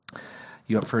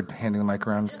You up for handing the mic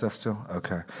around and stuff still?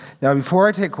 Okay. Now, before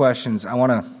I take questions, I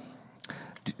want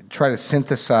to try to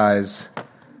synthesize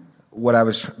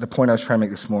the point I was trying to make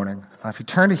this morning. If you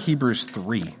turn to Hebrews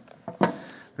 3,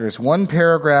 there's one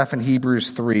paragraph in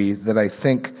Hebrews 3 that I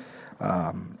think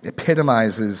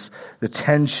epitomizes the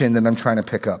tension that I'm trying to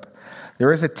pick up.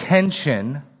 There is a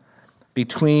tension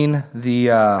between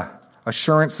the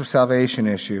assurance of salvation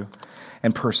issue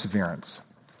and perseverance.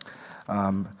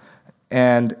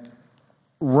 And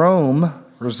Rome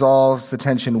resolves the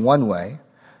tension one way.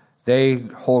 They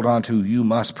hold on to you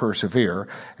must persevere,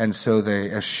 and so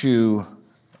they eschew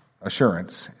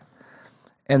assurance.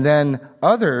 And then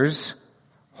others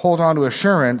hold on to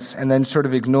assurance and then sort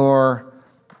of ignore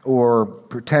or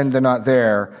pretend they're not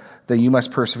there, the you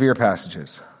must persevere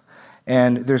passages.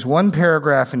 And there's one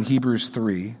paragraph in Hebrews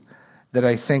 3 that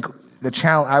I think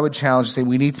I would challenge to say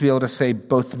we need to be able to say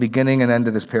both the beginning and end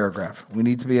of this paragraph. We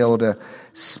need to be able to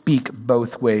speak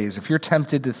both ways. If you're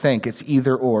tempted to think it's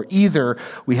either or, either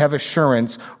we have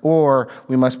assurance or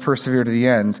we must persevere to the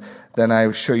end, then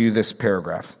I show you this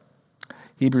paragraph.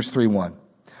 Hebrews 3:1.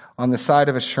 On the side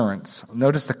of assurance,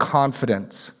 notice the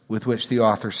confidence with which the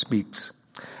author speaks.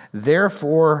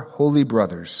 Therefore, holy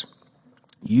brothers,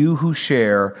 you who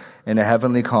share in a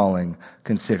heavenly calling,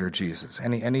 consider Jesus.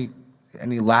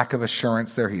 Any lack of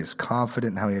assurance there? He is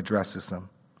confident in how he addresses them.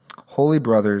 Holy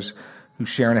brothers who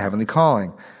share in a heavenly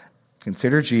calling.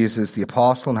 Consider Jesus, the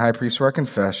apostle and high priest of our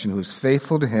confession, who is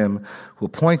faithful to him who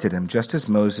appointed him, just as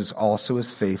Moses also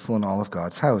is faithful in all of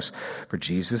God's house. For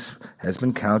Jesus has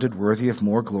been counted worthy of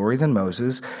more glory than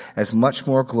Moses, as much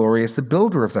more glory as the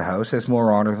builder of the house, has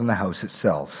more honor than the house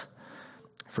itself.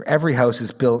 For every house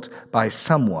is built by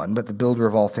someone, but the builder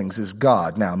of all things is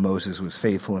God. Now Moses was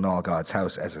faithful in all God's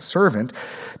house as a servant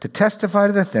to testify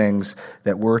to the things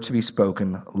that were to be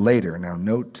spoken later. Now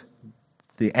note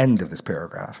the end of this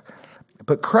paragraph.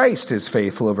 But Christ is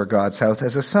faithful over God's house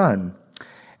as a son,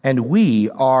 and we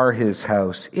are his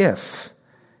house if,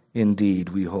 indeed,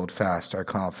 we hold fast our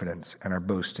confidence and our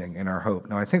boasting in our hope.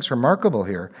 Now I think it's remarkable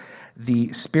here.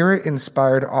 The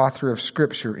Spirit-inspired author of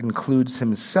Scripture includes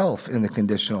himself in the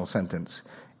conditional sentence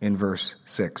in verse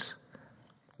 6.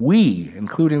 We,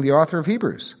 including the author of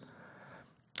Hebrews.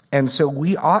 And so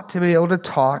we ought to be able to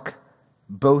talk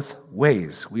both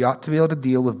ways. We ought to be able to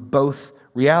deal with both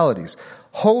realities.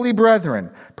 Holy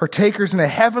brethren, partakers in a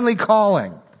heavenly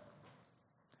calling.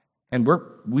 And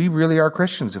we really are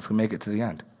Christians if we make it to the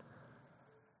end.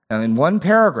 And in one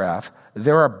paragraph,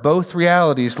 there are both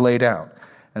realities laid out.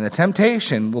 And the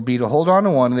temptation will be to hold on to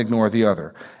one and ignore the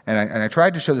other. And I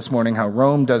tried to show this morning how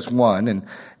Rome does one and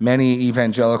many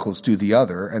evangelicals do the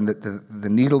other, and that the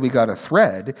needle we got to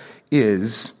thread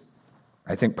is,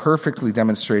 I think, perfectly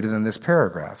demonstrated in this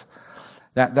paragraph.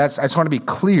 I just want to be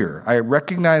clear. I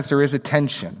recognize there is a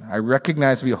tension. I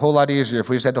recognize it would be a whole lot easier if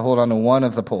we just had to hold on to one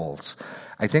of the poles.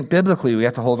 I think biblically we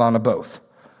have to hold on to both.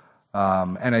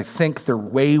 And I think the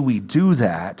way we do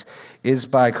that is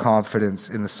by confidence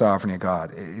in the sovereignty of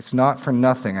God. It's not for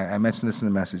nothing. I mentioned this in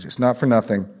the message. It's not for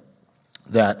nothing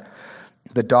that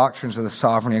the doctrines of the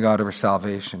sovereignty of God over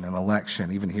salvation and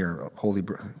election, even here, holy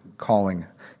calling,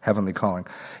 heavenly calling,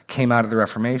 came out of the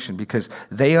Reformation, because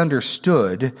they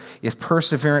understood if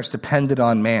perseverance depended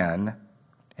on man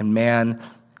and man's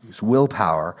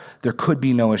willpower, there could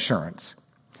be no assurance.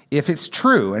 If it's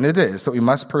true, and it is, that we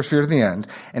must persevere to the end,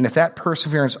 and if that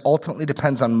perseverance ultimately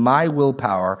depends on my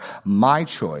willpower, my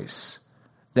choice,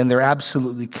 then there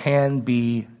absolutely can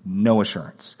be no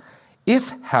assurance.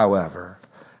 If, however,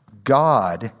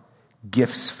 God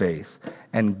gifts faith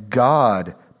and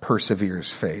God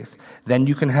perseveres faith, then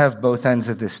you can have both ends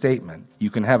of this statement.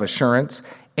 You can have assurance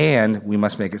and we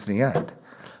must make it to the end.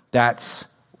 That's,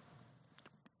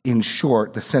 in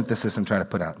short, the synthesis I'm trying to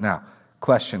put out. Now,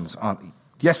 questions on...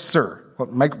 Yes, sir.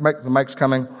 The mic's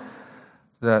coming.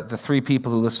 The three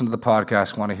people who listen to the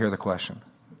podcast want to hear the question.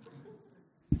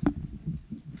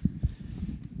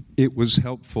 It was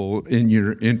helpful in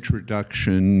your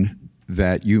introduction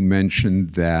that you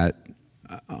mentioned that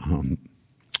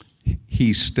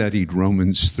he studied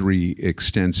Romans 3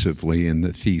 extensively, and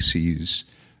the theses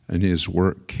and his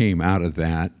work came out of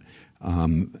that,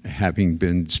 having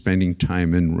been spending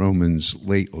time in Romans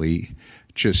lately,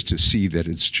 just to see that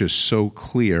it's just so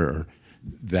clear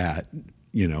that,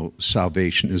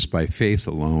 salvation is by faith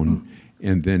alone.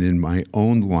 And then in my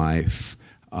own life,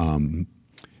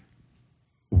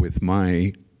 with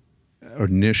my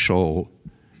initial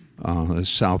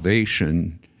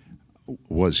salvation,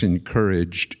 was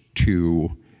encouraged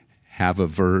to have a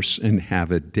verse and have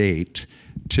a date.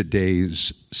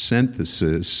 Today's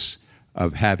synthesis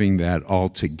of having that all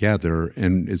together,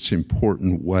 and it's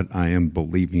important what I am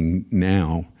believing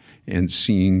now and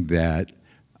seeing that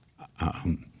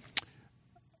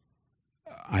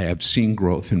I have seen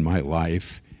growth in my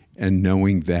life, and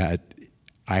knowing that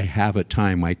I have a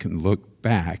time I can look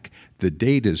back. The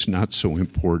date is not so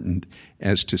important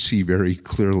as to see very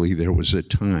clearly there was a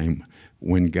time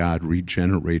when God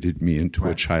regenerated me into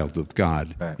a child of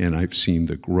God, and I've seen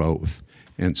the growth.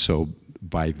 And so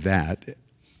by that,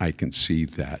 I can see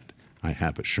that I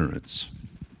have assurance.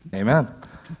 Amen.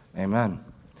 Amen.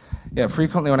 Yeah,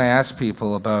 frequently when I ask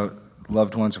people about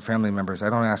loved ones or family members, I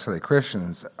don't ask are they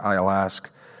Christians. I'll ask,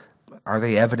 are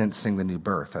they evidencing the new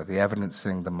birth? Are they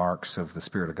evidencing the marks of the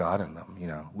Spirit of God in them?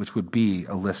 Which would be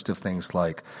a list of things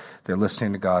like they're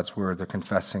listening to God's word, they're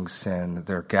confessing sin,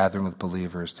 they're gathering with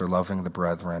believers, they're loving the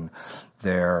brethren,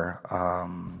 they're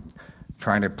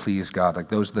trying to please God. Like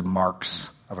those are the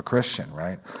marks of a Christian,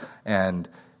 right? And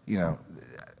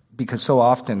because so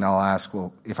often I'll ask,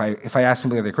 well, if I ask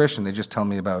somebody they're Christian, they just tell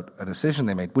me about a decision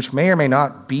they made, which may or may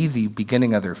not be the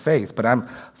beginning of their faith, but I'm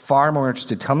far more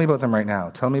interested. Tell me about them right now.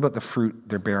 Tell me about the fruit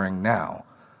they're bearing now.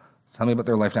 Tell me about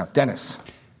their life now. Dennis.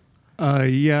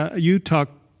 Yeah, you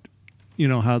talked,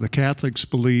 how the Catholics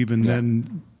believe, and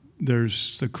then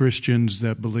there's the Christians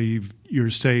that believe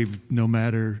you're saved no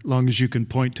matter, long as you can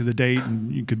point to the date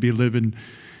and you could be living.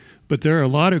 But there are a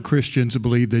lot of Christians that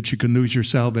believe that you can lose your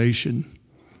salvation.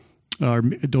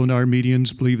 Don't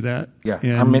Armenians believe that? Yeah,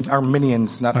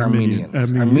 Armenians, not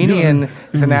Armenians. Armenian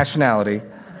is a nationality.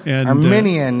 And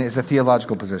Armenian is a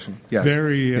theological position.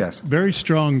 Yes. Very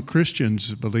strong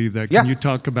Christians believe that. Can you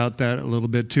talk about that a little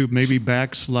bit too? Maybe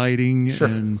backsliding. Sure.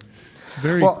 And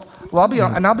I'll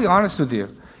be honest with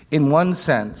you. In one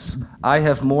sense, I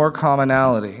have more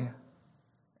commonality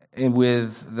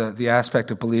with the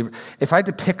aspect of believer. If I had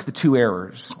to pick the two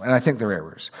errors, and I think they're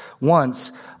errors,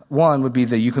 one would be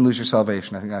that you can lose your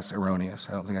salvation. I think that's erroneous.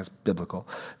 I don't think that's biblical.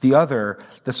 The other,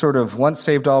 the sort of once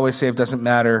saved, always saved, doesn't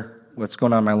matter what's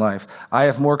going on in my life. I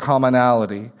have more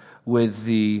commonality with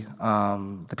the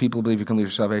people who believe you can lose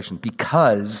your salvation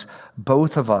because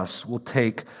both of us will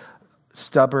take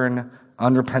stubborn,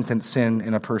 unrepentant sin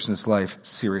in a person's life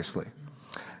seriously.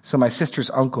 So my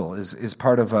sister's uncle is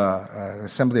part of an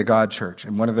Assembly of God church,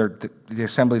 and one of the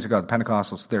Assemblies of God, the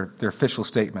Pentecostals, their official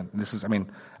statement. This is,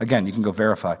 again, you can go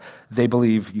verify. They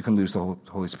believe you can lose the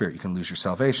Holy Spirit, you can lose your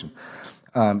salvation.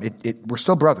 We're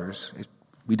still brothers.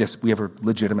 We have a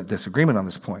legitimate disagreement on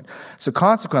this point. So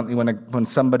consequently, when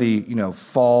somebody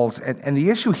falls, and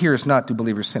the issue here is not do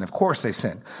believers sin? Of course they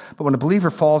sin, but when a believer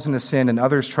falls into sin and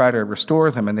others try to restore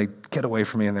them, and they get away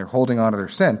from me and they're holding on to their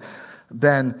sin,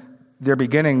 then they're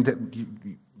beginning to,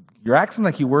 you're acting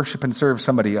like you worship and serve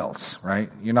somebody else,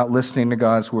 right? You're not listening to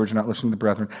God's words, you're not listening to the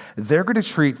brethren. They're going to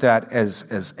treat that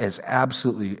as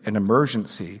absolutely an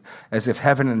emergency, as if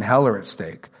heaven and hell are at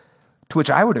stake, to which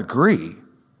I would agree.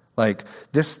 Like,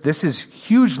 this is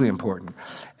hugely important.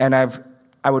 And I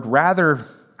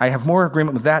have more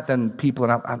agreement with that than people,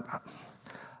 and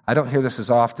I don't hear this as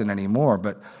often anymore,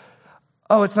 but,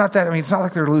 it's not that, it's not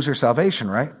like they're lose their salvation,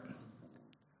 right?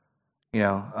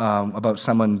 About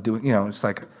someone doing, it's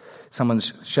like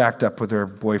someone's shacked up with their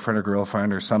boyfriend or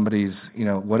girlfriend or somebody's,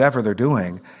 whatever they're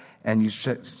doing, and you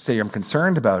say, I'm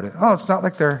concerned about it. It's not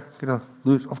like they're going to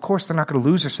lose. Of course, they're not going to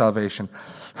lose their salvation.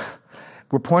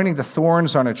 We're pointing to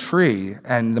thorns on a tree,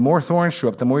 and the more thorns show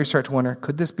up, the more you start to wonder,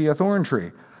 could this be a thorn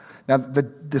tree? Now,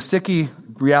 the sticky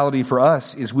reality for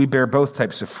us is we bear both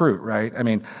types of fruit, right?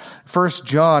 1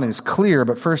 John is clear,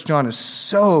 but 1 John is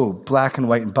so black and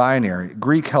white and binary.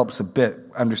 Greek helps a bit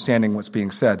understanding what's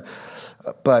being said.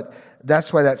 But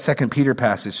that's why that 2 Peter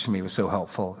passage to me was so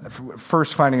helpful.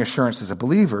 First, finding assurance as a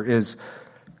believer is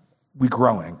we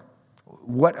growing.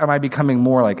 What am I becoming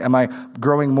more like? Am I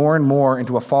growing more and more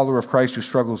into a follower of Christ who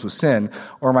struggles with sin?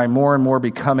 Or am I more and more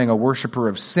becoming a worshiper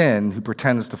of sin who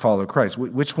pretends to follow Christ?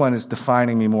 Which one is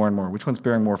defining me more and more? Which one's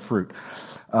bearing more fruit?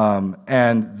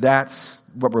 And that's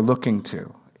what we're looking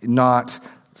to. Not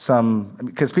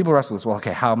because people wrestle with,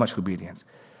 how much obedience?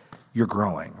 You're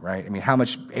growing, right? How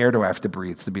much air do I have to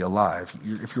breathe to be alive?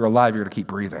 If you're alive, you're going to keep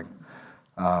breathing.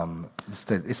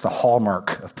 It's the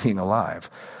hallmark of being alive.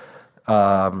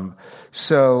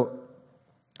 So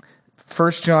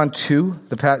 1 John 2,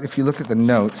 if you look at the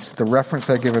notes, the reference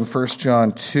I give in 1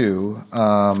 John 2,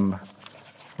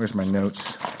 where's my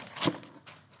notes?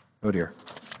 Oh dear.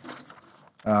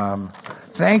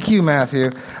 Thank you,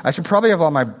 Matthew. I should probably have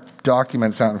all my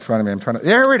documents out in front of me.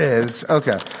 There it is.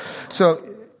 Okay. So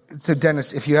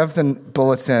Dennis, if you have the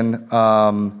bulletin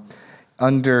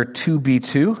under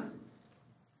 2B1.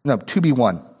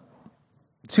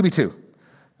 2B2.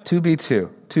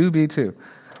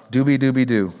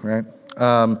 Doobie-doobie-doo, right?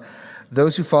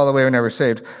 Those who fall away are never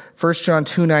saved. 1 John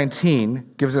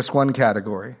 2:19 gives us one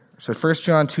category. So 1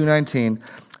 John 2:19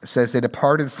 says, they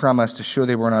departed from us to show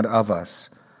they were not of us.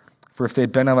 For if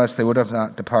they'd been of us, they would have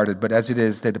not departed. But as it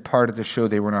is, they departed to show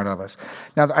they were not of us.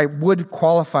 Now, I would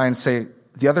qualify and say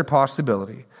the other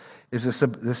possibility is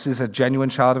this is a genuine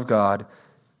child of God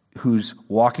who's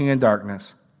walking in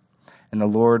darkness, and the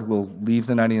Lord will leave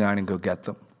the 99 and go get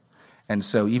them. And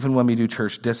so even when we do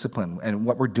church discipline, and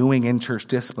what we're doing in church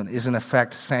discipline is in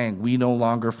effect saying we no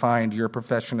longer find your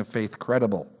profession of faith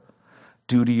credible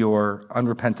due to your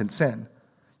unrepentant sin.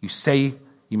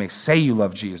 You may say you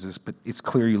love Jesus, but it's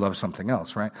clear you love something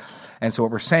else, right? And so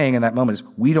what we're saying in that moment is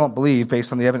we don't believe,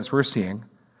 based on the evidence we're seeing.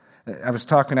 I was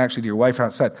talking actually to your wife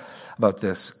outside about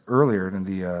this earlier in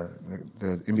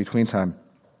the in-between time.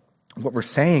 What we're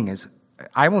saying is,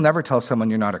 I will never tell someone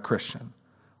you're not a Christian.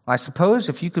 I suppose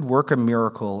if you could work a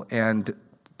miracle and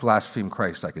blaspheme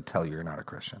Christ, I could tell you're not a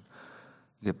Christian.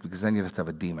 Because then you'd have to have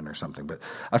a demon or something. But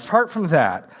apart from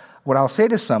that, what I'll say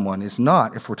to someone is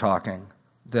not, if we're talking,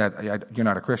 that you're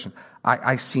not a Christian.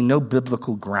 I see no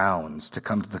biblical grounds to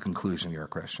come to the conclusion you're a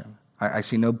Christian. I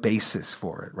see no basis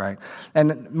for it, right?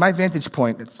 And my vantage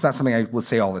point, it's not something I would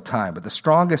say all the time, but the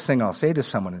strongest thing I'll say to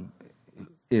someone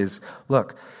is,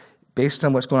 look, based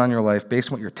on what's going on in your life, based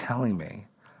on what you're telling me,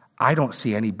 I don't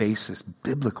see any basis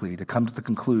biblically to come to the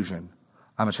conclusion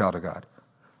I'm a child of God.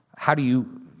 How do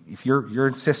you, if you're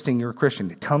insisting you're a Christian,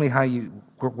 tell me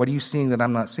what are you seeing that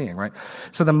I'm not seeing, right?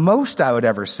 So the most I would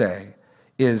ever say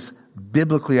is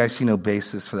biblically I see no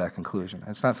basis for that conclusion.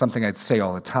 It's not something I'd say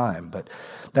all the time, but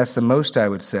that's the most I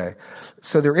would say.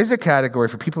 So there is a category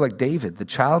for people like David. The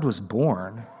child was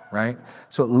born, right?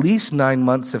 So at least 9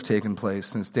 months have taken place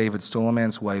since David stole a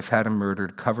man's wife, had him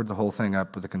murdered, covered the whole thing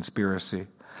up with a conspiracy.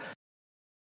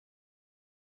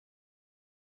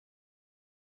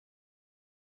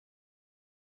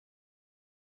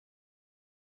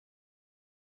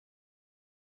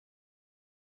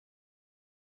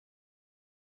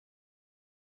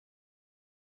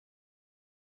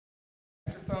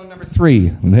 Microphone number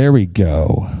 3. There we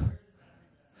go.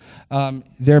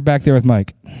 They're back there with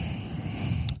Mike.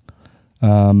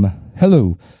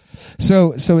 Hello.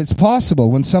 So it's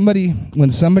possible when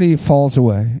somebody falls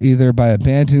away, either by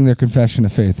abandoning their confession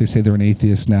of faith, they say they're an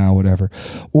atheist now, whatever,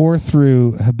 or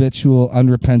through habitual,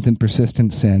 unrepentant,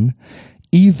 persistent sin,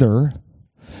 either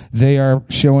they are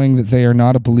showing that they are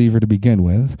not a believer to begin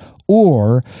with,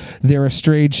 or they're a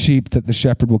strayed sheep that the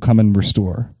shepherd will come and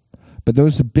restore. But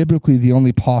those are biblically the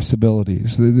only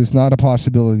possibilities. There's not a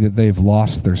possibility that they've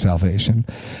lost their salvation.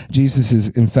 Jesus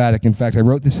is emphatic. In fact, I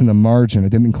wrote this in the margin. I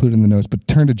didn't include it in the notes, but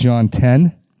turn to John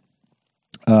 10.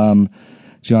 John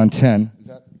 10.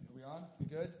 Are we on? We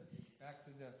good? Back to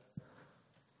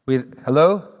the...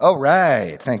 Hello? All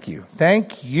right. Thank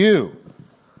you.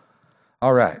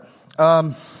 All right.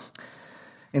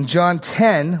 In John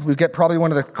 10, we get probably one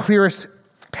of the clearest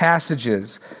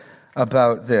passages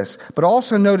about this. But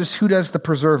also notice who does the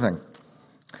preserving,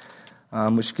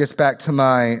 which gets back to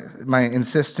my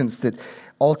insistence that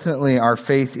ultimately our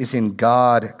faith is in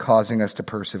God causing us to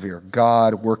persevere,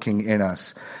 God working in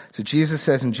us. So Jesus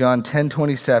says in John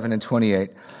 10:27 and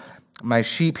 28, "My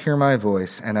sheep hear my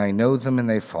voice, and I know them and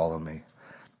they follow me.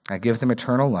 I give them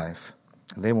eternal life,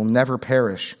 and they will never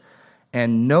perish,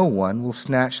 and no one will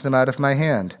snatch them out of my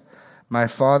hand. My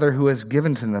Father who has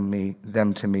given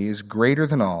them to me is greater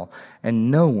than all, and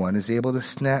no one is able to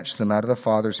snatch them out of the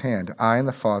Father's hand. I and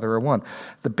the Father are one."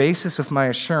 The basis of my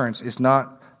assurance is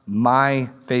not my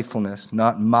faithfulness,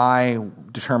 not my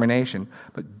determination,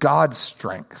 but God's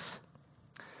strength.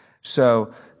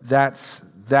 So that's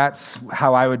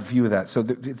how I would view that. So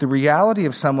the reality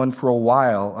of someone for a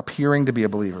while appearing to be a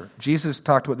believer. Jesus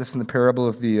talked about this in the parable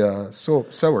of the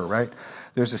sower, right?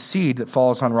 There's a seed that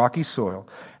falls on rocky soil,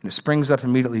 and it springs up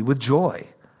immediately with joy.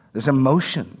 There's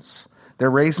emotions.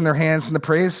 They're raising their hands in the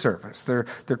praise service. Their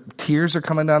tears are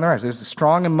coming down their eyes. There's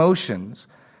strong emotions.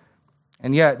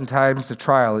 And yet, in times of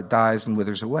trial, it dies and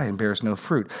withers away and bears no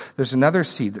fruit. There's another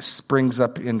seed that springs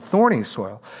up in thorny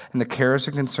soil, and the cares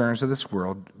and concerns of this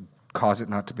world cause it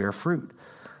not to bear fruit,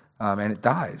 and it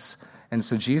dies. And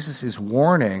so Jesus is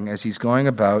warning, as he's going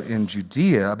about in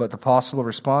Judea, about the possible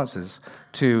responses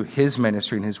to his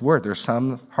ministry and his word. There's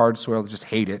some hard soil that just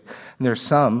hate it, and there's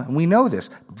some, and we know this,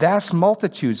 vast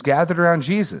multitudes gathered around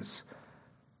Jesus.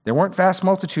 There weren't vast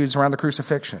multitudes around the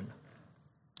crucifixion,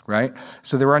 right?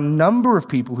 So there were a number of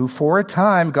people who for a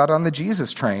time got on the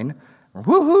Jesus train,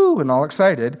 woohoo, and all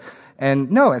excited.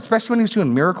 And no, especially when he was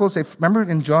doing miracles. Remember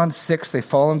in John 6, they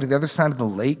follow him to the other side of the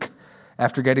lake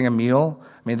after getting a meal.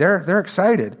 I mean, they're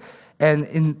excited.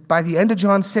 And by the end of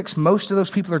John 6, most of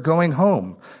those people are going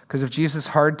home because of Jesus'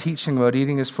 hard teaching about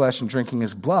eating his flesh and drinking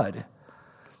his blood.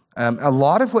 A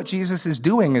lot of what Jesus is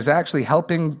doing is actually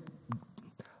helping.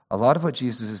 A lot of what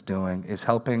Jesus is doing is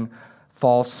helping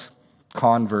false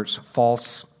converts,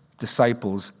 false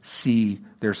disciples see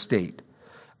their state,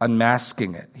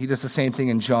 unmasking it. He does the same thing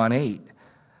in John 8,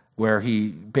 where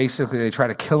they try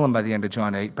to kill him by the end of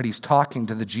John 8, but he's talking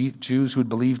to the Jews who had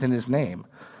believed in his name.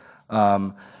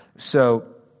 So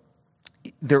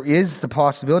there is the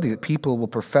possibility that people will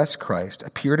profess Christ,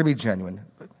 appear to be genuine,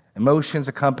 emotions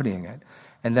accompanying it,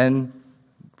 and then,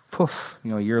 poof,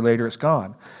 a year later it's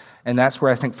gone. And that's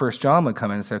where I think 1 John would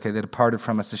come in and say, okay, they departed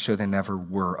from us to show they never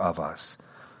were of us.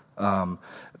 Let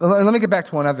me get back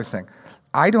to one other thing.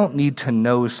 I don't need to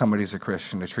know somebody's a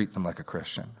Christian to treat them like a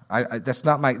Christian.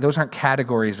 Those aren't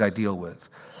categories I deal with.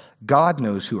 God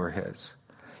knows who are his.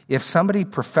 If somebody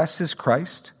professes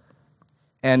Christ,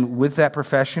 and with that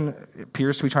profession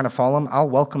appears to be trying to follow him, I'll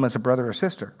welcome as a brother or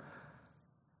sister.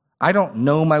 I don't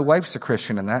know my wife's a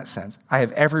Christian in that sense. I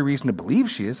have every reason to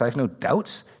believe she is. I have no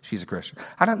doubts she's a Christian.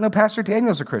 I don't know Pastor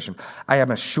Daniel's a Christian. I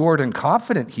am assured and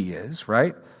confident he is,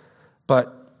 right?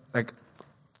 But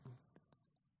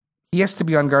he has to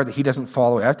be on guard that he doesn't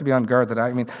follow. I have to be on guard that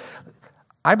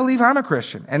I believe I'm a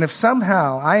Christian. And if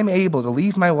somehow I'm able to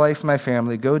leave my wife and my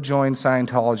family, go join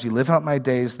Scientology, live out my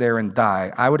days there and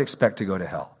die, I would expect to go to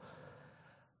hell.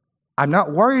 I'm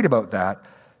not worried about that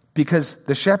because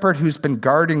the shepherd who's been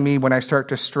guarding me when I start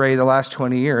to stray the last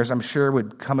 20 years, I'm sure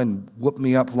would come and whoop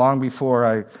me up long before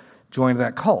I joined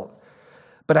that cult.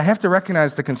 But I have to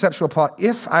recognize the conceptual plot.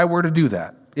 If I were to do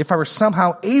that, if I were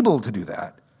somehow able to do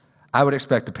that, I would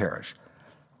expect to perish.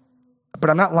 But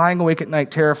I'm not lying awake at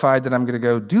night terrified that I'm going to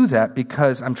go do that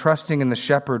because I'm trusting in the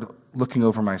shepherd looking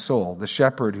over my soul, the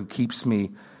shepherd who keeps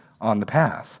me on the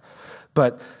path.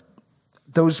 But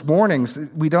those warnings,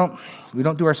 we don't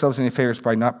do ourselves any favors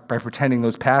by pretending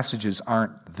those passages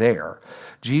aren't there.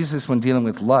 Jesus, when dealing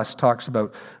with lust, talks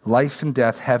about life and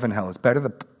death, heaven, hell. It's better to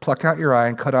pluck out your eye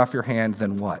and cut off your hand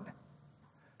than what?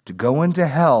 To go into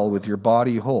hell with your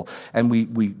body whole. And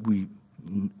we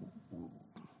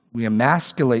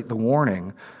emasculate the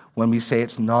warning when we say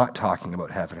it's not talking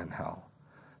about heaven and hell.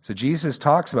 So Jesus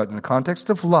talks about, in the context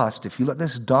of lust, if you let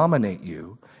this dominate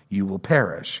you, you will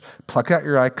perish. Pluck out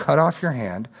your eye, cut off your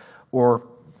hand, or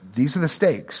these are the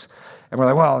stakes. And we're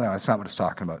like, well, no, that's not what it's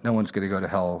talking about. No one's going to go to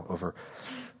hell over.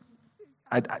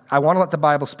 I want to let the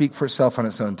Bible speak for itself on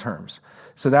its own terms.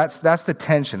 So that's the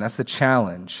tension, that's the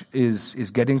challenge,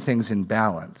 is getting things in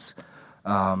balance.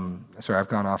 Sorry, I've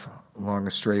gone off long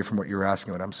astray from what you were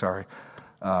asking about. I'm sorry.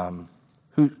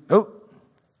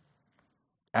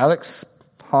 Alex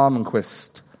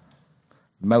Palmquist,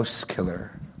 mouse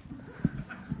killer.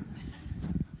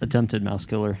 Attempted mouse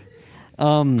killer.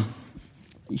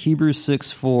 Hebrews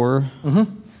 6:4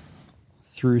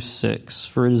 through 6.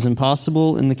 For it is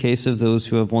impossible in the case of those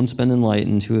who have once been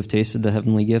enlightened, who have tasted the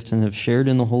heavenly gift and have shared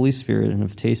in the Holy Spirit and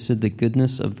have tasted the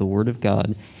goodness of the Word of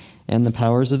God and the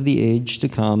powers of the age to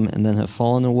come, and then have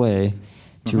fallen away,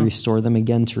 to restore them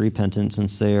again to repentance,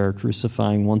 since they are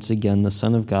crucifying once again the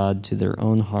Son of God to their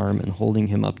own harm and holding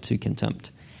him up to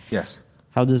contempt. Yes.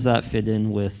 How does that fit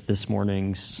in with this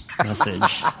morning's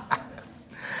message?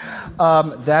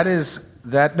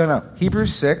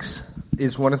 Hebrews 6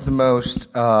 is one of the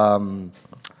most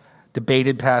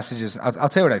debated passages. I'll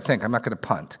tell you what I think. I'm not going to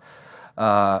punt.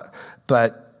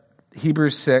 But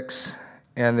Hebrews 6,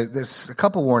 and there's a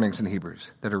couple warnings in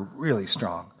Hebrews that are really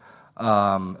strong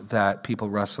that people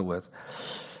wrestle with.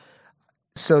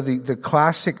 So the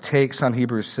classic takes on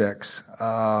Hebrews 6,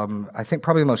 I think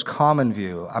probably the most common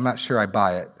view, I'm not sure I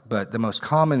buy it, but the most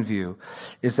common view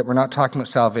is that we're not talking about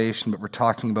salvation, but we're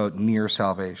talking about near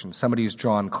salvation, somebody who's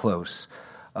drawn close.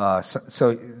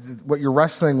 So what you're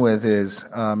wrestling with is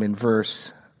in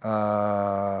verse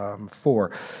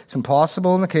 4. It's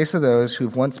impossible in the case of those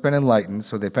who've once been enlightened,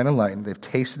 so they've been enlightened, they've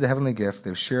tasted the heavenly gift,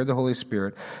 they've shared the Holy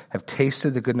Spirit, have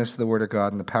tasted the goodness of the Word of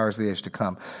God and the powers of the age to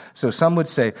come. So some would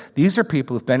say, these are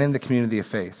people who've been in the community of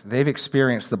faith. They've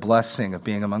experienced the blessing of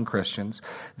being among Christians.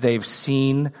 They've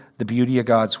seen the beauty of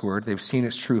God's Word. They've seen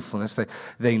its truthfulness.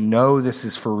 They know this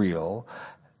is for real.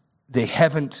 They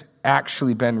haven't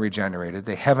actually been regenerated.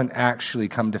 They haven't actually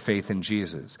come to faith in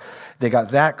Jesus. They got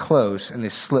that close and they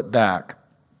slipped back.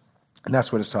 And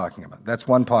that's what it's talking about. That's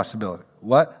one possibility.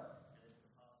 What?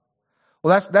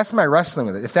 Well, that's my wrestling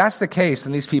with it. If that's the case,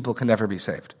 then these people can never be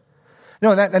saved.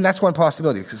 No, and that's one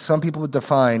possibility, because some people would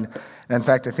define, and in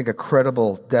fact, I think a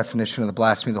credible definition of the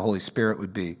blasphemy of the Holy Spirit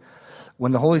would be,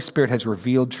 when the Holy Spirit has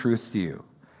revealed truth to you,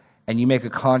 and you make a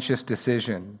conscious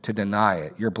decision to deny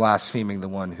it, you're blaspheming the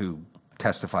one who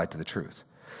testified to the truth.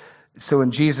 So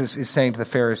when Jesus is saying to the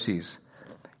Pharisees,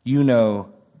 you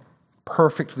know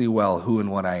perfectly well who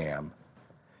and what I am.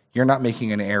 You're not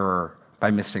making an error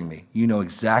by missing me. You know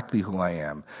exactly who I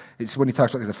am. It's when he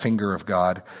talks about the finger of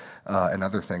God and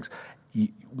other things.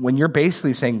 When you're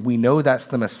basically saying, we know that's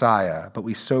the Messiah, but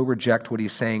we so reject what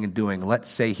he's saying and doing, let's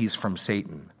say he's from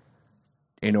Satan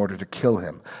in order to kill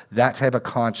him. That type of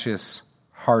conscious,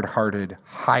 hard-hearted,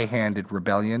 high-handed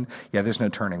rebellion, there's no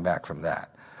turning back from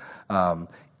that.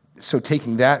 So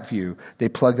taking that view, they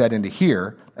plug that into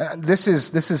here. This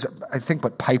is, I think,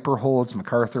 what Piper holds,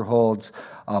 MacArthur holds,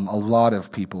 a lot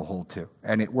of people hold to,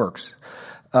 and it works.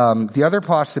 The other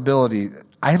possibility,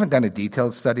 I haven't done a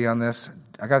detailed study on this.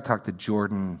 I got to talk to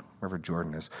Jordan, wherever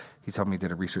Jordan is. He told me he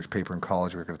did a research paper in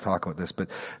college. We were going to talk about this. But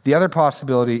the other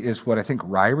possibility is what I think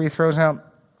Ryrie throws out,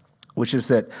 which is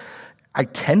that I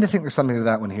tend to think there's something to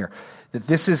that one here, that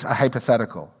this is a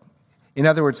hypothetical. In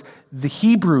other words, the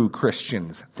Hebrew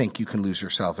Christians think you can lose your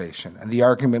salvation. And the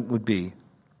argument would be,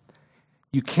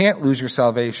 you can't lose your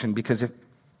salvation because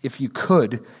if you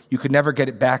could never get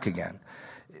it back again.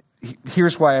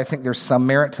 Here's why I think there's some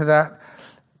merit to that.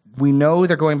 We know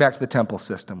they're going back to the temple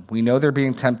system. We know they're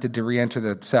being tempted to re-enter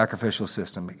the sacrificial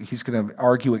system. He's going to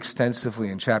argue extensively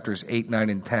in chapters 8, 9,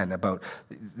 and 10 about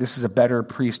this is a better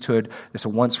priesthood, this is a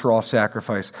once-for-all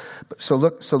sacrifice. So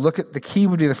look at the key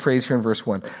would be the phrase here in verse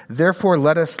 1. Therefore,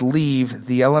 let us leave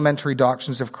the elementary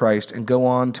doctrines of Christ and go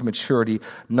on to maturity,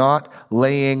 not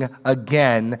laying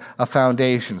again a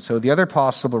foundation. So the other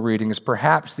possible reading is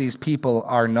perhaps these people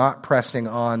are not pressing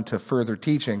on to further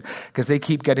teaching because they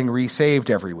keep getting resaved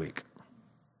every week.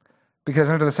 Because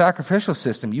under the sacrificial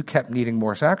system, you kept needing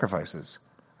more sacrifices,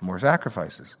 more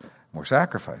sacrifices, more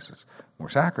sacrifices, more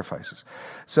sacrifices.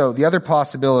 So the other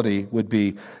possibility would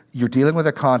be you're dealing with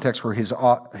a context where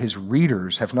his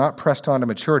readers have not pressed on to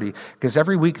maturity because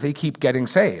every week they keep getting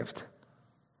saved.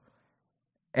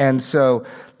 And so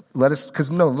look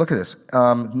at this.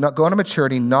 Not going to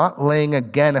maturity, not laying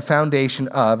again a foundation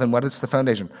of, and what is the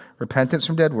foundation? Repentance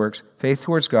from dead works, faith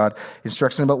towards God,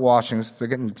 instruction about washings. They're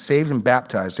getting saved and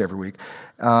baptized every week.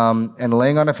 And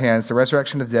laying on of hands, the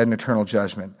resurrection of the dead and eternal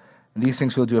judgment. And these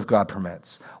things we'll do if God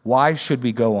permits. Why should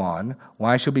we go on?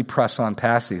 Why should we press on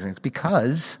past these things?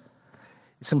 Because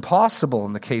it's impossible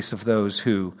in the case of those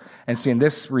who, and see in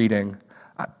this reading,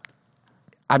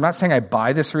 I'm not saying I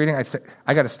buy this reading.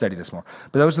 I got to study this more.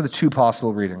 But those are the two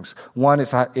possible readings. One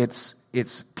is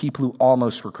it's people who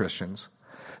almost were Christians.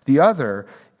 The other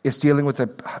is dealing with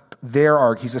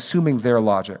he's assuming their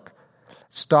logic.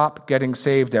 Stop getting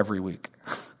saved every week.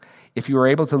 If you were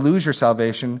able to lose your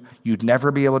salvation, you'd never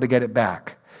be able to get it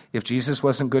back. If Jesus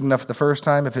wasn't good enough the first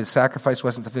time, if his sacrifice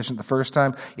wasn't sufficient the first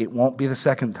time, it won't be the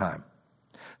second time.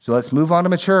 So let's move on to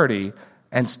maturity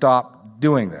and stop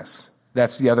doing this.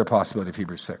 That's the other possibility of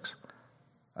Hebrews 6.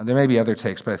 There may be other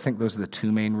takes, but I think those are the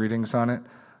two main readings on it.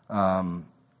 I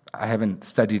haven't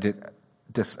studied it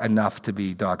just enough to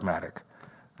be dogmatic.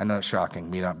 I know it's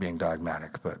shocking, me not being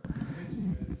dogmatic, but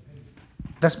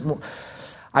that's more.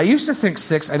 I used to think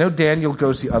 6. I know Daniel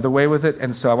goes the other way with it,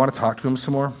 and so I want to talk to him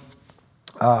some more.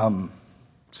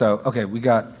 Okay, we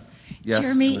got, yes.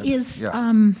 Jeremy,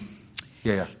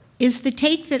 is the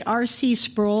take that R.C.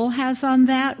 Sproul has on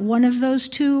that one of those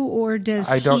two, or does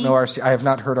I don't know R.C. I have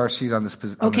not heard R.C. on this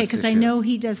position. Okay, because I know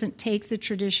he doesn't take the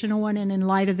traditional one, and in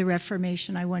light of the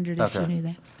Reformation, I wondered if you knew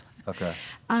that. Okay.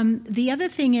 The other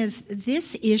thing is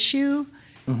this issue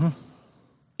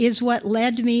is what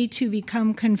led me to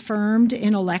become confirmed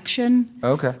in election.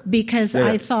 Okay. Because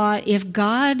I thought if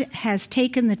God has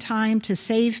taken the time to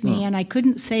save me and I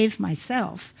couldn't save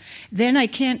myself, then I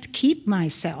can't keep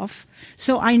myself.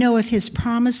 So I know if his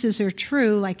promises are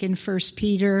true, like in 1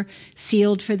 Peter,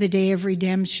 sealed for the day of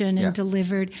redemption and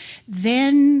delivered,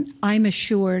 then I'm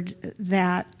assured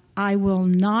that I will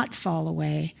not fall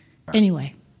away. Right.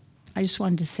 Anyway, I just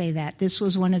wanted to say that. This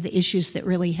was one of the issues that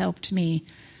really helped me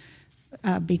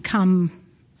become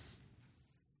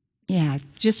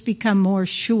more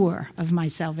sure of my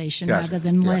salvation rather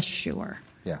than less sure.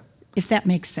 Yeah. If that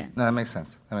makes sense. No, that makes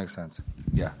sense.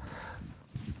 Yeah.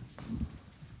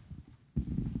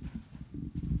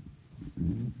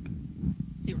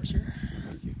 Yours, sir.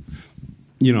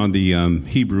 In the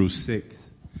Hebrews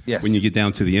 6, yes. When you get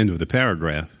down to the end of the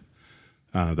paragraph,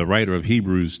 the writer of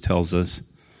Hebrews tells us,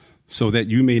 so that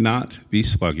you may not be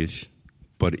sluggish,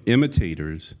 but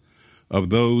imitators of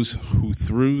those who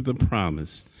through the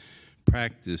promise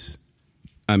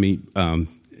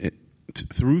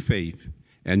through faith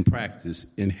and practice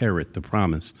inherit the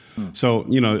promise. So,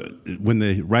 when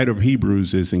the writer of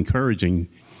Hebrews is encouraging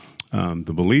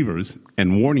the believers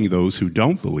and warning those who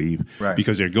don't believe, Right.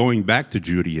 because they're going back to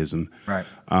Judaism. Right.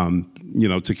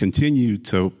 To continue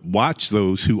to watch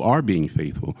those who are being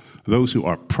faithful, those who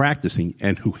are practicing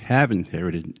and who have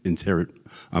inherited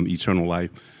eternal life,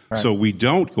 so we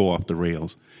don't go off the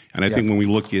rails. And I think when we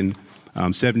look in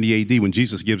 70 AD, when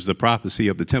Jesus gives the prophecy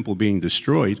of the temple being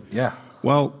destroyed, Yeah.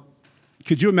 well,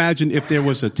 could you imagine if there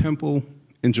was a temple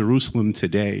in Jerusalem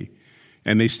today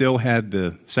and they still had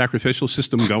the sacrificial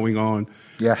system going on?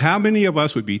 Yeah. How many of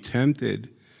us would be tempted,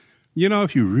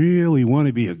 if you really want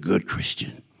to be a good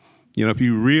Christian? If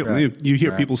you really, Right. you hear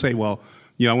Right. people say, well,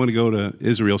 I want to go to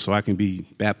Israel so I can be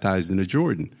baptized in the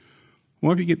Jordan.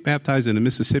 Well, if you get baptized in the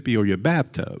Mississippi or your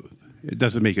bathtub, it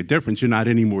doesn't make a difference. You're not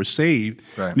any more saved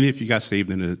Right. than if you got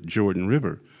saved in the Jordan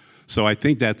River. So I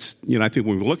think that's, I think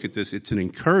when we look at this, it's an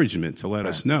encouragement to let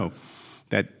us know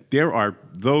that there are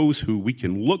those who we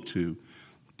can look to,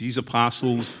 these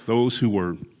apostles, those who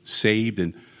were saved,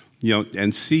 and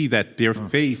and see that their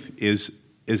faith is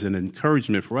an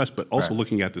encouragement for us, but also Right.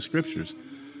 looking at the scriptures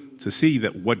to see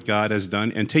that what God has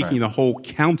done and taking the whole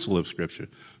counsel of scripture,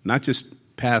 not just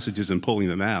passages and pulling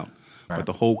them out, but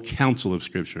the whole counsel of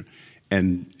scripture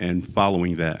and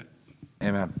following that.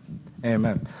 Amen.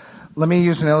 Amen. Let me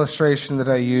use an illustration that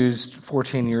I used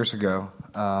 14 years ago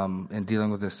in dealing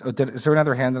with this. Is there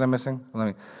another hand that I'm missing?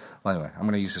 Anyway, I'm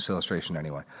going to use this illustration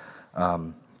anyway.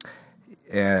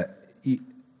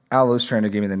 Al Ostrander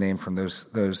gave me the name from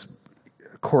those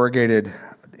corrugated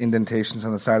indentations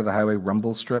on the side of the highway,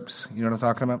 rumble strips. You know what I'm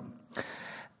talking about?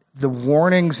 The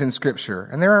warnings in Scripture,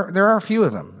 and there are a few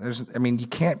of them. You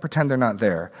can't pretend they're not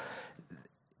there.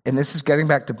 And this is getting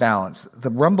back to balance. The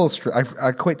rumble strip, I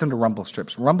equate them to rumble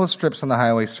strips. Rumble strips on the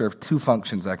highway serve two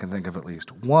functions I can think of at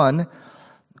least. One,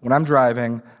 when I'm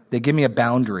driving, they give me a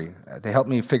boundary. They help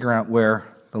me figure out where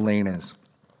the lane is.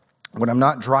 When I'm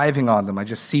not driving on them, I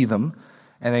just see them,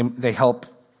 and they help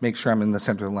make sure I'm in the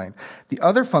center of the lane. The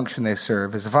other function they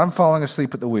serve is if I'm falling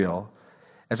asleep at the wheel,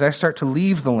 as I start to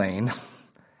leave the lane,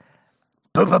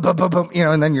 boom, boom, boom, boom, boom,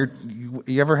 and then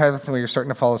you ever have a thing where you're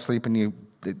starting to fall asleep and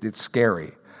it's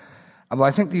scary. Well,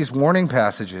 I think these warning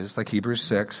passages, like Hebrews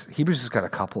 6, Hebrews has got a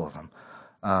couple of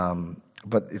them,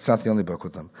 but it's not the only book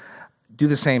with them, do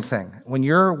the same thing. When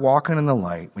you're walking in the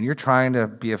light, when you're trying to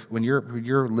when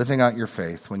you're living out your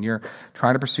faith, when you're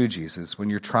trying to pursue Jesus, when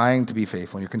you're trying to be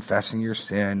faithful, when you're confessing your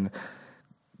sin,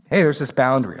 hey, there's this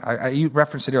boundary. You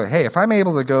referenced it earlier. Hey, if I'm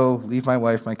able to go leave my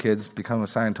wife, my kids, become a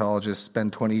Scientologist,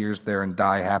 spend 20 years there and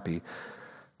die happy,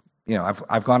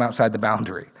 I've gone outside the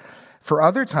boundary. For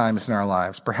other times in our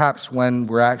lives, perhaps when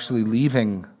we're actually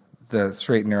leaving the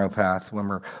straight and narrow path, when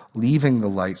we're leaving the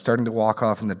light, starting to walk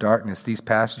off in the darkness, these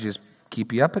passages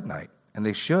keep you up at night, and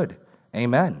they should.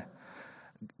 Amen.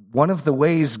 One of the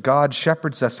ways God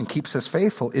shepherds us and keeps us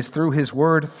faithful is through his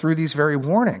word, through these very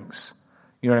warnings.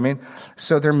 You know what I mean?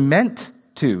 So they're meant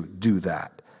to do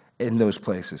that in those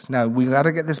places. Now, we got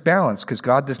to get this balance, because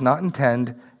God does not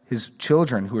intend his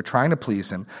children who are trying to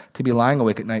please him to be lying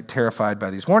awake at night terrified by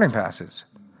these warning passages.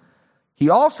 He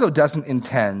also doesn't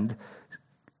intend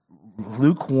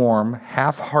lukewarm,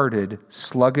 half-hearted,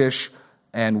 sluggish,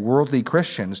 and worldly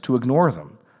Christians to ignore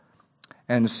them.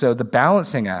 And so the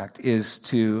balancing act is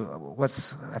to,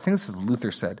 I think this is what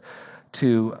Luther said,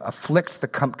 to afflict the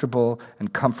comfortable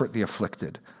and comfort the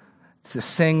afflicted, to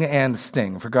sing and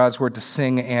sting, for God's word to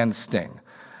sing and sting,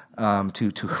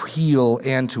 to heal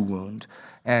and to wound.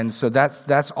 And so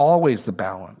that's always the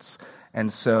balance.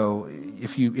 And so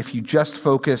if you just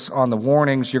focus on the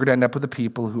warnings, you're going to end up with the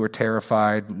people who are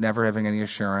terrified, never having any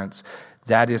assurance.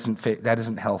 That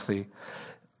isn't healthy.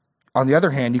 On the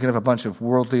other hand, you can have a bunch of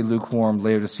worldly, lukewarm,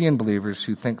 Laodicean believers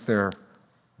who think they're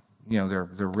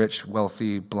rich,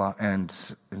 wealthy, and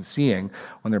seeing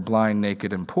when they're blind,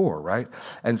 naked, and poor, right?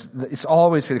 And it's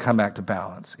always going to come back to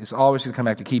balance. It's always going to come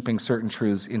back to keeping certain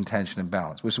truths in tension and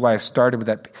balance, which is why I started with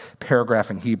that paragraph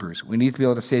in Hebrews. We need to be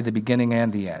able to say the beginning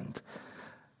and the end.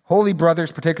 Holy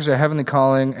brothers, partakers of heavenly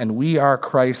calling, and we are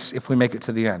Christ's if we make it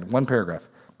to the end. One paragraph,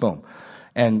 boom.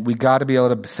 And we got to be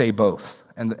able to say both.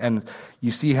 And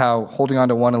you see how holding on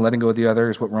to one and letting go of the other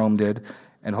is what Rome did,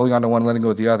 and holding on to one and letting go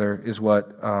of the other is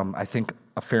what I think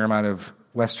a fair amount of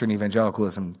Western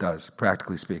evangelicalism does,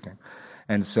 practically speaking.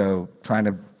 And so trying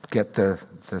to get the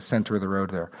center of the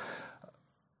road there.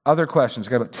 Other questions?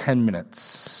 I've got about 10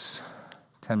 minutes.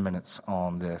 10 minutes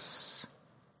on this.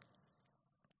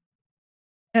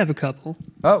 I have a couple.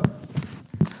 Oh.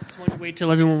 Just wanted to wait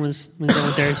till everyone was done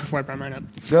with theirs before I brought mine up.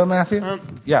 Go, Matthew?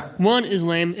 Yeah. One is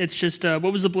lame. It's just, what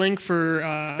was the blank for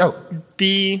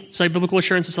B? It's like biblical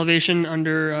assurance of salvation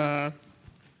under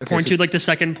point 2, like the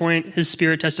second point. His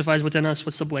spirit testifies within us.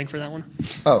 What's the blank for that one?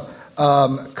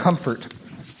 Comfort.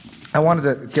 I wanted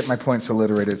to get my points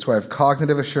alliterated. So I have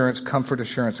cognitive assurance, comfort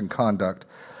assurance, and conduct.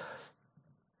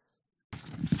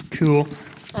 Cool.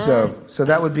 So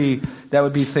that would be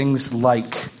things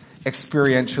like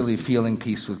experientially feeling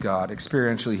peace with God,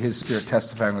 experientially His Spirit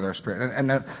testifying with our spirit,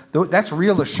 and that's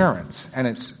real assurance, and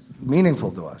it's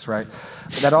meaningful to us, right?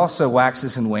 That also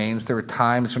waxes and wanes. There are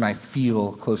times when I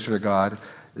feel closer to God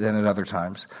than at other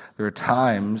times. There are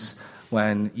times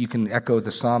when you can echo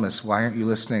the psalmist, why aren't you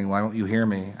listening? Why won't you hear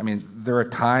me? I mean, there are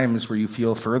times where you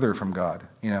feel further from God.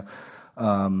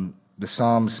 The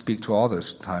Psalms speak to all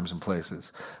those times and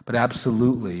places. But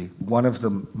absolutely, one of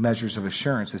the measures of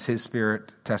assurance is His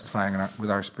Spirit testifying with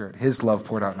our spirit, His love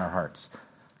poured out in our hearts.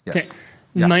 Yes. Okay.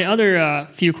 Yeah. My other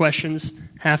few questions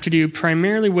have to do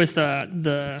primarily with what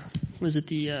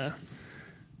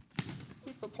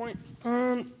point?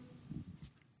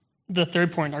 The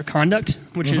third point, our conduct,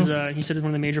 which is, you said, is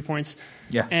one of the major points.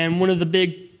 Yeah. And one of the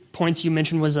big points you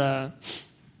mentioned was, the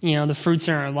fruits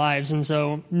in our lives. And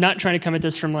so not trying to come at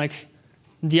this from like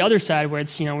the other side where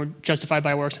it's, we're justified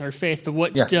by works and our faith, but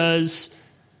what does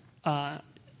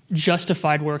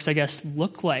justified works, I guess,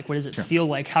 look like? What does it feel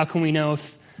like? How can we know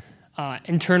if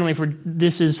internally, if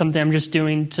this is something I'm just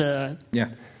doing to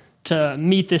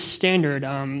meet this standard?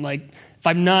 If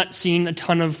I'm not seeing a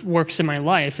ton of works in my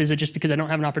life, is it just because I don't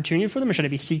have an opportunity for them, or should I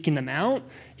be seeking them out?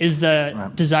 Is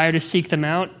the desire to seek them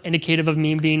out indicative of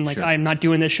me being like, I'm not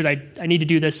doing this, I need to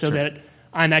do this so that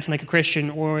I'm acting like a Christian?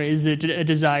 Or is it a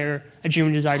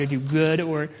genuine desire to do good?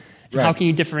 Or how can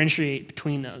you differentiate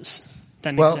between those? If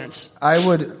that makes sense. I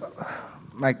would,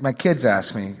 my kids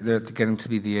ask me, they're getting to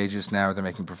be the ages now where they're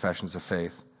making professions of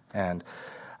faith. And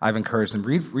I've encouraged them,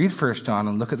 read 1 John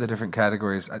and look at the different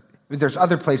categories. There's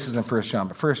other places in 1 John,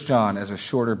 but 1 John, as a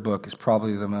shorter book, is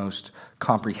probably the most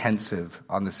comprehensive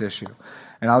on this issue.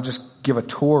 And I'll just give a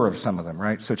tour of some of them,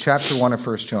 right? So chapter 1 of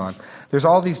 1 John, there's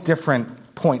all these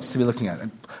different points to be looking at.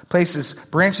 And branches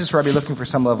where I'll be looking for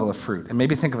some level of fruit. And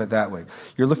maybe think of it that way.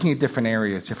 You're looking at different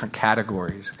areas, different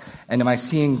categories. And am I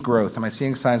seeing growth? Am I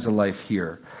seeing signs of life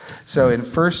here? So in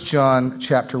 1 John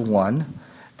chapter 1,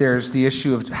 there's the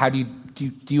issue of how do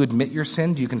you admit your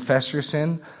sin? Do you confess your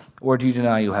sin? Or do you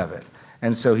deny you have it?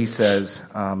 And so he says,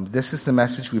 this is the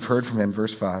message we've heard from him,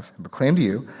 verse 5, and proclaim to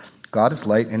you, God is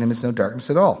light, and in him is no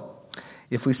darkness at all.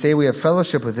 If we say we have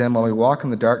fellowship with him while we walk in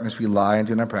the darkness, we lie and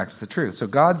do not practice the truth. So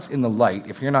God's in the light.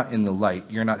 If you're not in the light,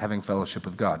 you're not having fellowship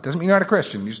with God. Doesn't mean you're not a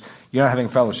Christian. You're not having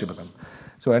fellowship with him.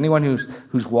 So anyone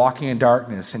who's walking in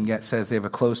darkness and yet says they have a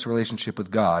close relationship with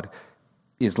God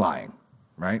is lying.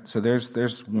 Right? So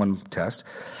there's one test.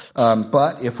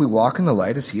 But if we walk in the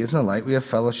light as he is in the light, we have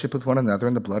fellowship with one another,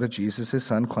 and the blood of Jesus, his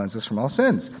son, cleanses us from all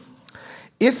sins.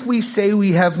 If we say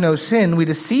we have no sin, we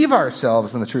deceive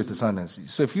ourselves and the truth is in us.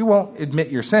 So if you won't admit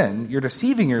your sin, you're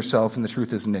deceiving yourself and the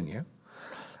truth isn't in you.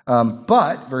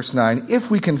 But, verse 9,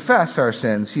 if we confess our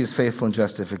sins, he is faithful and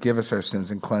just to forgive us our sins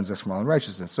and cleanse us from all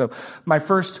unrighteousness. So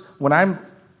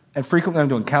and frequently I'm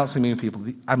doing counseling, meeting people,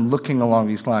 I'm looking along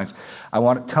these lines.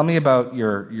 Tell me about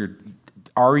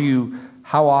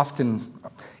how often,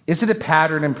 is it a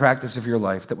pattern and practice of your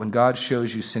life that when God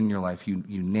shows you sin in your life, you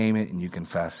name it and you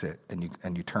confess it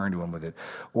and you turn to him with it?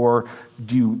 Or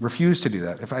do you refuse to do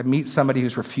that? If I meet somebody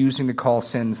who's refusing to call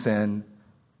sin,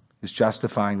 who's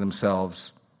justifying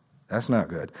themselves, that's not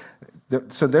good.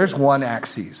 So there's one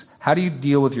axis. How do you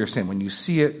deal with your sin? When you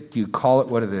see it, do you call it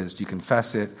what it is? Do you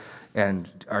confess it? And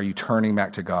are you turning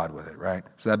back to God with it, right?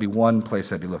 So that'd be one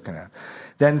place I'd be looking at.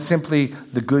 Then simply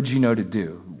the good you know to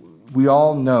do. We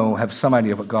all have some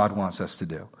idea of what God wants us to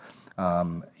do.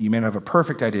 You may not have a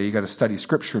perfect idea. You got to study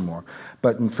Scripture more.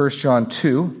 But in 1 John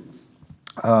 2,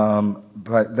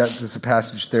 but there's a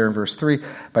passage there in verse 3.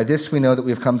 By this we know that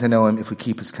we have come to know him if we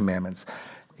keep his commandments.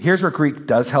 Here's where Greek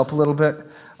does help a little bit.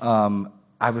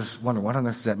 I was wondering, what on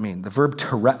earth does that mean? The verb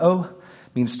tereo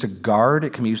means to guard.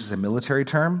 It can be used as a military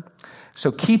term. So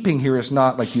keeping here is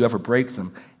not like you ever break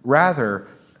them. Rather,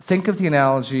 think of the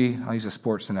analogy. I'll use a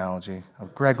sports analogy. Oh,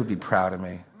 Greg would be proud of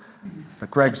me. But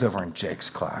Greg's over in Jake's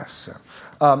class. So.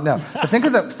 No, but think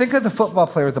of the football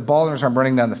player with the ball in his arm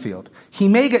running down the field. He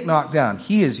may get knocked down.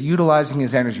 He is utilizing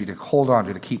his energy to hold on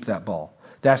to keep that ball.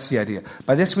 That's the idea.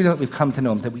 By this we know that we've come to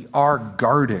know him, that we are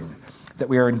guarding, that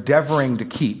we are endeavoring to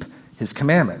keep his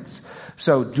commandments.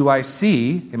 So do I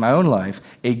see in my own life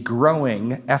a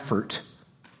growing effort?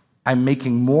 I'm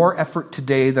making more effort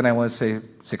today than I was, say,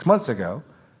 6 months ago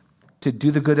to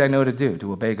do the good I know to do,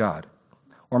 to obey God.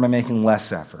 Or am I making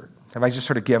less effort? Have I just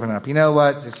sort of given up? You know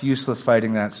what? It's useless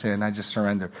fighting that sin. I just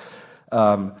surrender.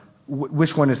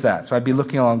 Which one is that? So I'd be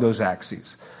looking along those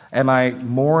axes. Am I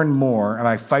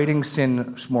fighting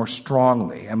sin more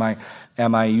strongly? Am I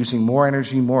Am I using more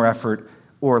energy, more effort,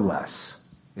 or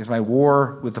less? Is my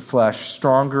war with the flesh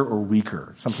stronger or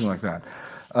weaker? Something like that.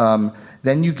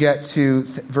 Then you get to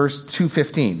verse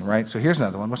 2:15, right? So here's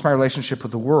another one. What's my relationship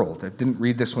with the world? I didn't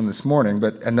read this one this morning,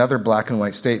 but another black and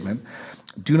white statement.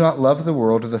 Do not love the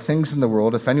world or the things in the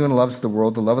world. If anyone loves the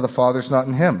world, the love of the Father is not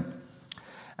in him.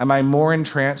 Am I more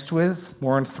entranced with,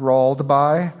 more enthralled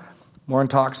by, more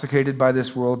intoxicated by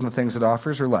this world and the things it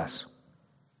offers, or less?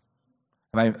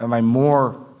 Am I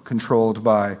more controlled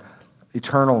by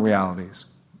eternal realities?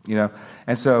 You know,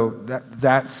 and so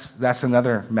that's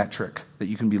another metric that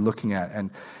you can be looking at,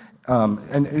 and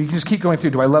you just keep going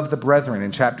through. Do I love the brethren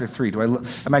in chapter 3?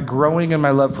 Am I growing in my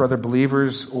love for other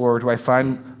believers, or do I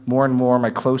find more and more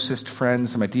my closest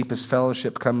friends and my deepest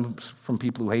fellowship comes from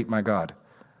people who hate my God?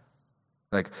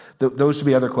 Like those would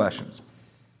be other questions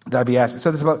that I'd be asking.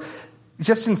 So there's about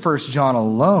just in 1 John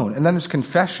alone, and then there's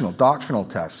confessional, doctrinal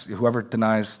tests. Whoever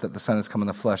denies that the Son has come in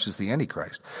the flesh is the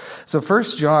Antichrist. So 1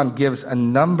 John gives a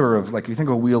number of, like if you think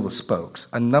of a wheel with spokes,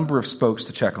 a number of spokes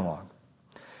to check along.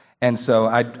 And so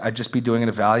I'd just be doing an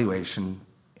evaluation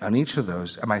on each of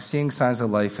those. Am I seeing signs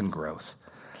of life and growth?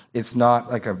 It's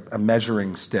not like a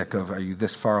measuring stick of are you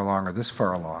this far along or this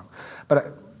far along.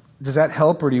 But does that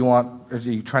help, or are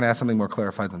you trying to ask something more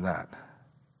clarified than that?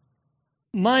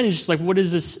 Mine is just like, what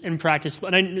is this in practice?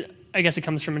 And I guess it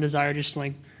comes from a desire just to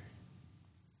like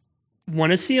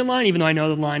want to see a line, even though I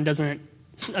know the line doesn't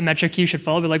a metric you should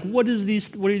follow. But like, what do these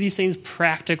things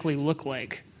practically look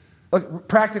like? Look,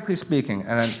 practically speaking,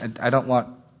 and I don't want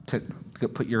to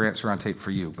put your answer on tape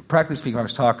for you, but practically speaking, if I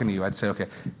was talking to you, I'd say, okay,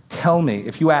 tell me,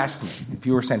 if you asked me, if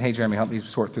you were saying, hey, Jeremy, help me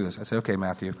sort through this, I'd say, okay,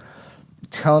 Matthew,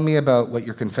 tell me about what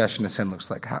your confession of sin looks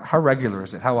like. How regular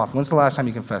is it? How often? When's the last time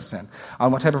you confessed sin?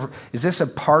 On what type of... Is this a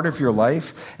part of your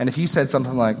life? And if you said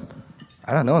something like,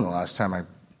 I don't know when the last time I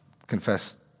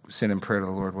confessed sin in prayer to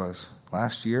the Lord was.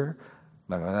 Last year?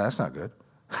 I'm like, well, that's not good.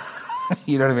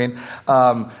 You know what I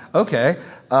mean? Okay.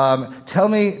 Tell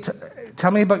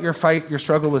me about your fight, your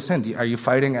struggle with sin. Are you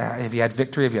fighting? Have you had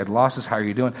victory? Have you had losses? How are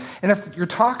you doing? And if you're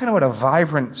talking about a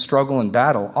vibrant struggle and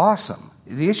battle, awesome.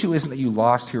 The issue isn't that you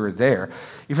lost here or there.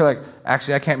 If you're like,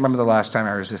 actually, I can't remember the last time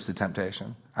I resisted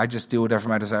temptation. I just do whatever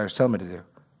my desires tell me to do.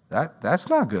 That's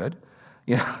not good.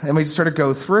 You know, and we sort of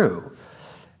go through.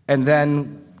 And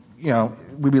then, you know,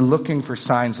 we'd be looking for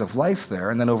signs of life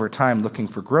there, and then over time looking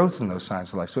for growth in those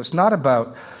signs of life. So it's not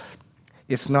about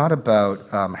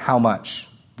how much,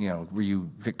 you know, were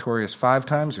you victorious 5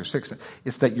 times or 6?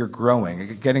 It's that you're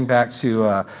growing. Getting back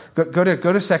to go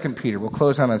to 2 Peter. We'll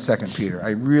close on 2 Peter.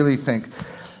 I really think,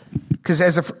 because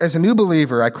as a new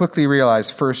believer, I quickly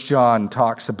realized 1 John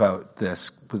talks about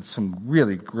this with some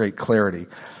really great clarity.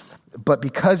 But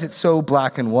because it's so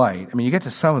black and white, I mean, you get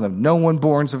to some of them. No one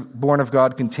born of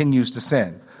God continues to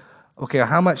sin. Okay,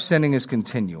 how much sinning is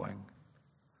continuing?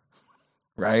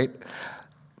 Right?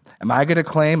 Am I going to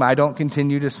claim I don't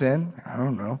continue to sin? I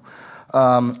don't know.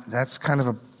 That's kind of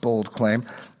a bold claim.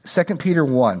 2 Peter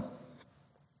 1,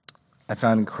 I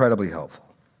found incredibly helpful.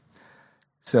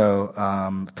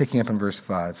 So, picking up in verse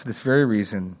 5, for this very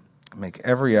reason, make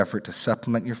every effort to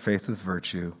supplement your faith with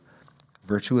virtue,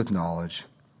 virtue with knowledge,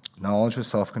 knowledge with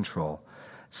self-control,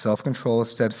 self-control with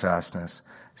steadfastness,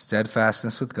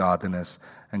 steadfastness with godliness,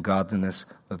 and godliness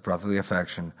with brotherly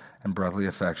affection, and brotherly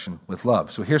affection with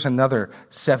love. So here's another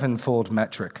 7-fold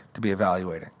metric to be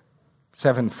evaluating.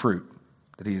 7 fruit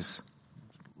that he's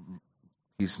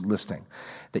listing,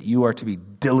 that you are to be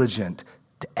diligent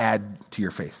to add to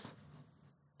your faith.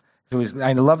 So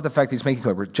I love the fact that he's making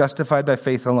clear, we're justified by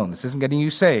faith alone. This isn't getting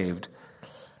you saved,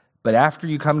 but after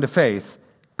you come to faith,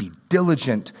 be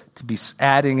diligent to be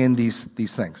adding in these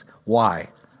things. Why?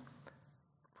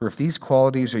 For if these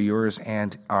qualities are yours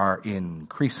and are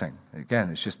increasing, again,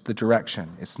 it's just the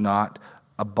direction. It's not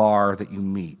a bar that you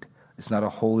meet. It's not a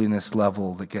holiness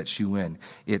level that gets you in.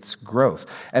 It's growth.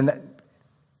 And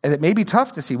it may be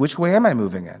tough to see, which way am I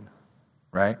moving in,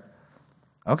 right?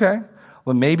 Okay.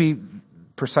 Well, maybe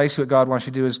precisely what God wants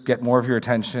you to do is get more of your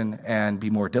attention and be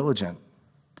more diligent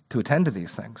to attend to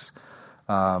these things.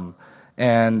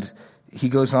 And he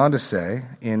goes on to say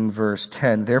in verse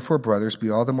 10, therefore, brothers, be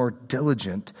all the more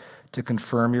diligent to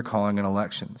confirm your calling and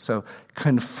election. So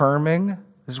confirming,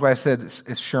 this is why I said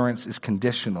assurance is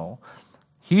conditional.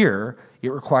 Here, it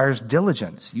requires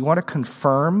diligence. You want to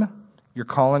confirm your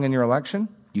calling and your election?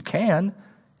 You can.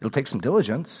 It'll take some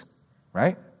diligence,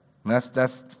 right? And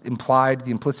that's implied,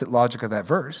 the implicit logic of that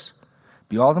verse.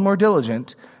 Be all the more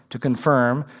diligent to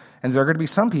confirm. And there are going to be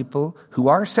some people who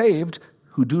are saved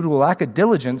who, due to a lack of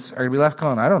diligence, are going to be left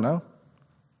going, I don't know.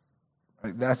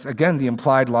 That's, again, the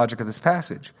implied logic of this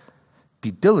passage.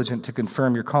 Be diligent to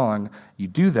confirm your calling. You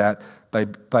do that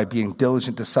by being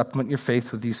diligent to supplement your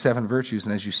faith with these 7 virtues.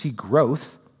 And as you see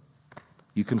growth,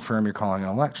 you confirm your calling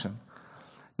and election.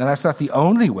 Now, that's not the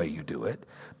only way you do it,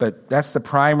 but that's the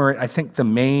primary, I think the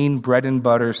main bread and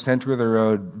butter, center of the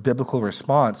road biblical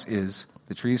response is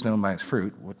the tree is known by its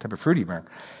fruit. What type of fruit do you bring?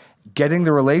 Getting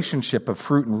the relationship of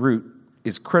fruit and root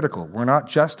is critical. We're not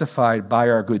justified by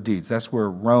our good deeds. That's where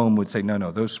Rome would say,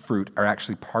 no, those fruit are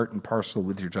actually part and parcel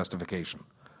with your justification.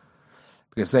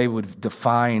 Because they would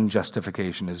define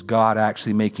justification as God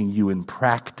actually making you in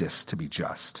practice to be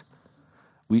just.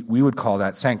 We would call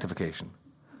that sanctification.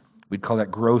 We'd call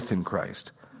that growth in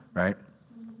Christ, right?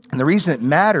 And the reason it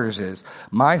matters is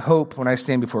my hope when I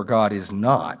stand before God is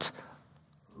not,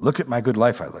 look at my good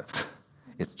life I lived.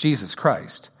 It's Jesus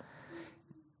Christ.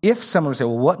 If someone would say,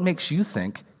 well, what makes you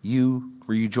think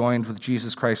were you joined with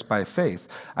Jesus Christ by faith?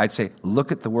 I'd say,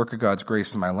 look at the work of God's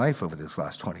grace in my life over this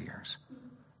last 20 years.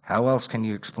 How else can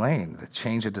you explain the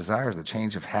change of desires, the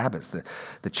change of habits,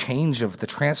 the change of the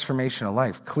transformation of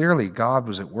life? Clearly, God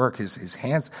was at work, his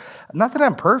hands. Not that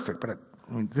I'm perfect, but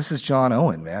this is John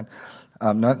Owen, man.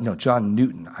 John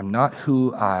Newton. I'm not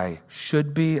who I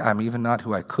should be. I'm even not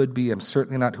who I could be. I'm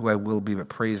certainly not who I will be, but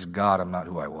praise God, I'm not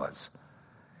who I was.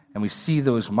 And we see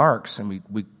those marks, and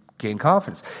we gain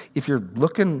confidence. If you're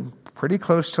looking pretty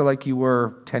close to like you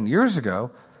were 10 years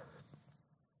ago,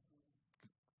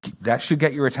 that should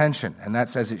get your attention, and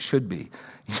that's as it should be.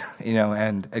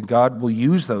 And God will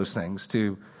use those things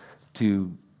to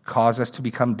cause us to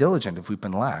become diligent if we've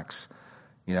been lax.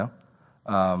 We're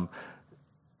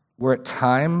at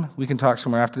time. We can talk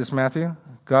somewhere after this, Matthew.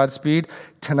 Godspeed.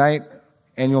 Tonight,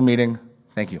 annual meeting.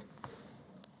 Thank you.